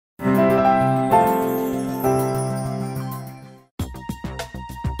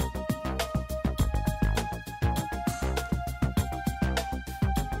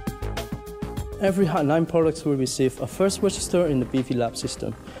Every Hardline product will receive a first register in the BV Lab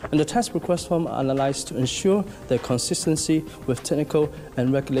system, and the test request form are analyzed to ensure their consistency with technical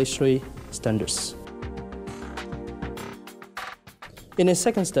and regulatory standards. In a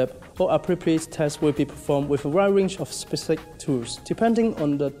second step, all appropriate tests will be performed with a wide range of specific tools, depending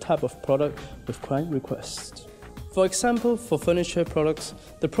on the type of product with client requests. For example, for furniture products,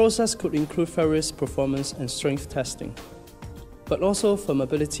 the process could include various performance and strength testing, but also for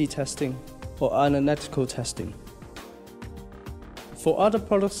mobility testing or analytical testing. For other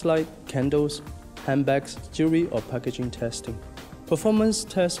products like candles, handbags, jewelry or packaging testing, performance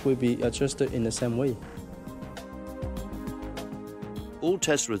tests will be adjusted in the same way. All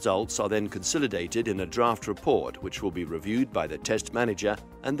test results are then consolidated in a draft report which will be reviewed by the test manager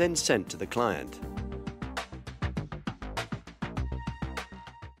and then sent to the client.